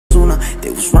They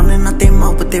was running out their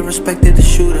mouth, but they respected the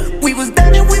shooter. We was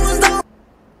dead and we was down.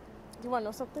 You wanna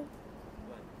know something?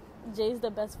 Jay's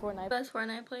the best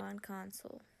Fortnite player on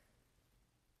console.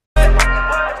 You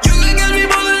can get me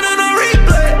bullet on a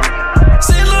replay.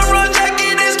 Saint Laurent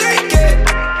jacket is Greek.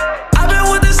 I've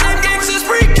been with the same gang since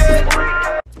pre-K.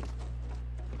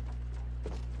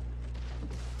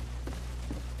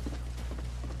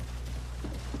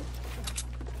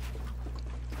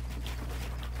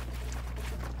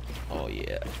 Oh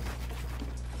yeah.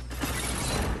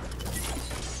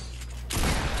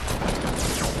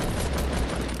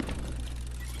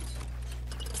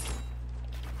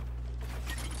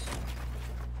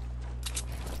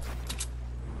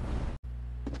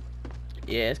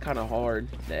 Yeah, it's kind of hard,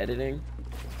 the editing.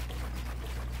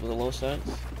 With a low sense.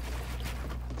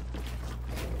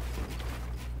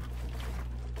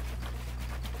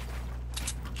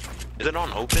 Is it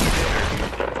on open?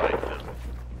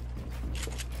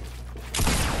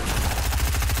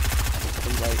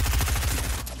 Invite.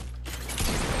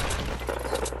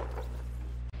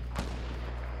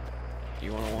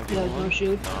 You wanna walk in? No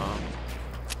shoot.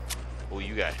 Oh,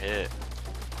 you got hit.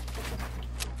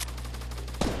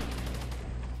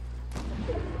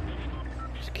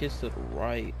 Kids to the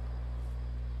right.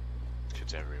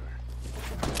 Kids everywhere.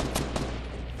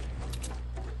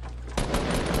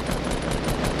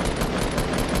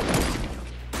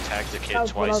 Tagged the kid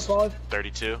twice.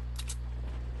 32.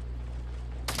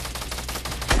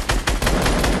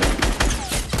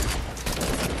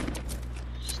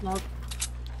 Snipe.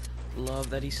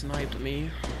 Love that he sniped me.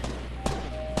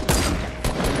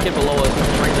 Kid below us,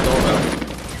 ring the doorbell.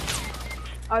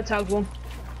 I tagged one.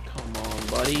 Come on,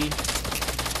 buddy.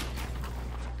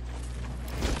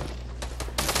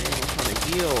 Damn, I'm trying to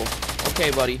heal.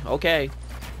 Okay, buddy. Okay.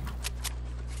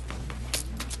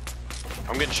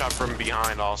 I'm getting shot from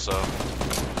behind also.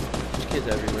 There's kids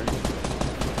everywhere.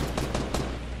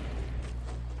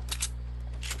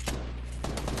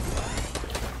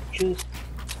 Choose.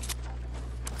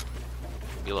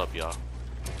 Heal up, y'all.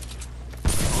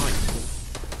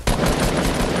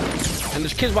 And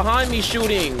there's kids behind me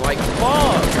shooting. Like,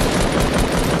 fuck.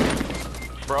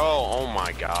 Bro, oh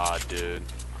my god, dude.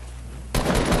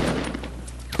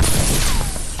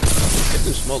 Get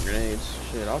some smoke grenades.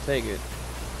 Shit, I'll take it.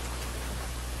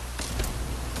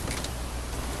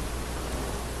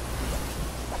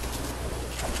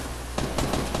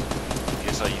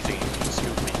 Guess how you think you can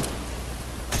scoop me?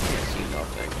 I can't see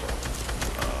nothing.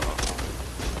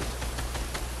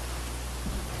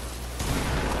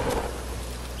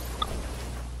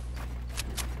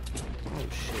 Oh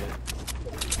shit.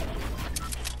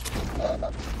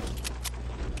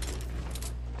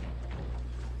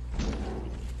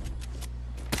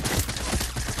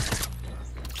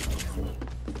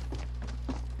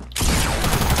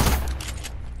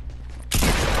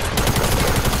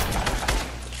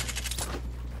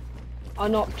 I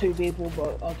knocked 2 people,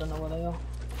 but I don't know where they are.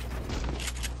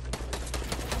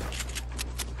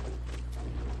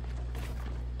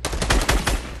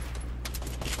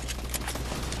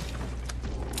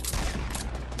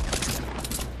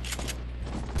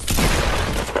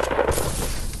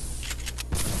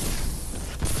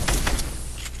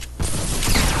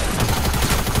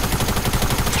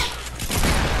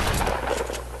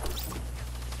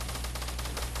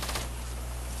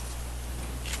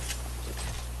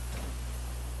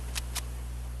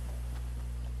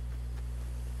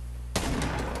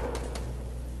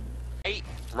 Hey,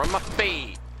 run my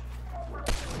feed.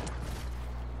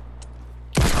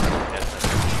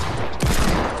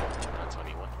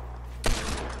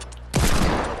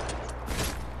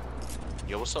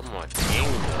 Yo, what's up with my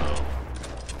team though?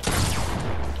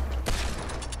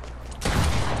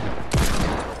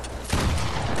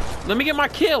 Let me get my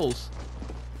kills.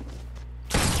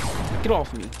 Get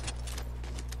off me.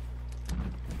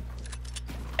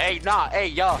 Hey, nah, hey,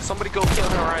 y'all, somebody go kill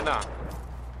him right now.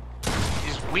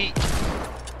 He's weak.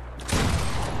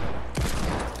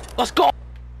 Let's go.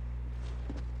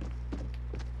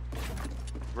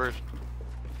 Where's...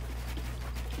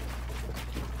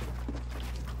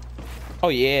 Oh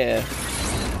yeah.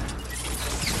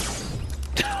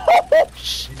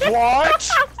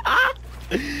 What?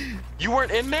 You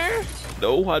weren't in there?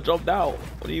 No, I jumped out.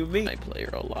 What do you mean? My player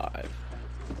alive.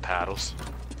 Paddles.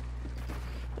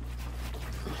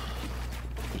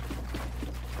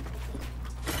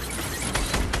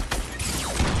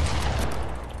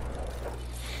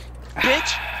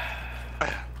 Bitch!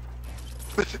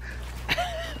 What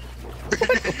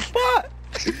the fuck?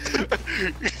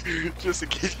 Just in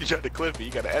case you try to clip it,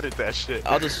 you gotta edit that shit.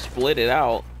 I'll just split it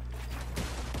out.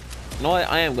 You know what?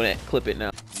 I am gonna clip it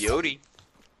now. Yodi.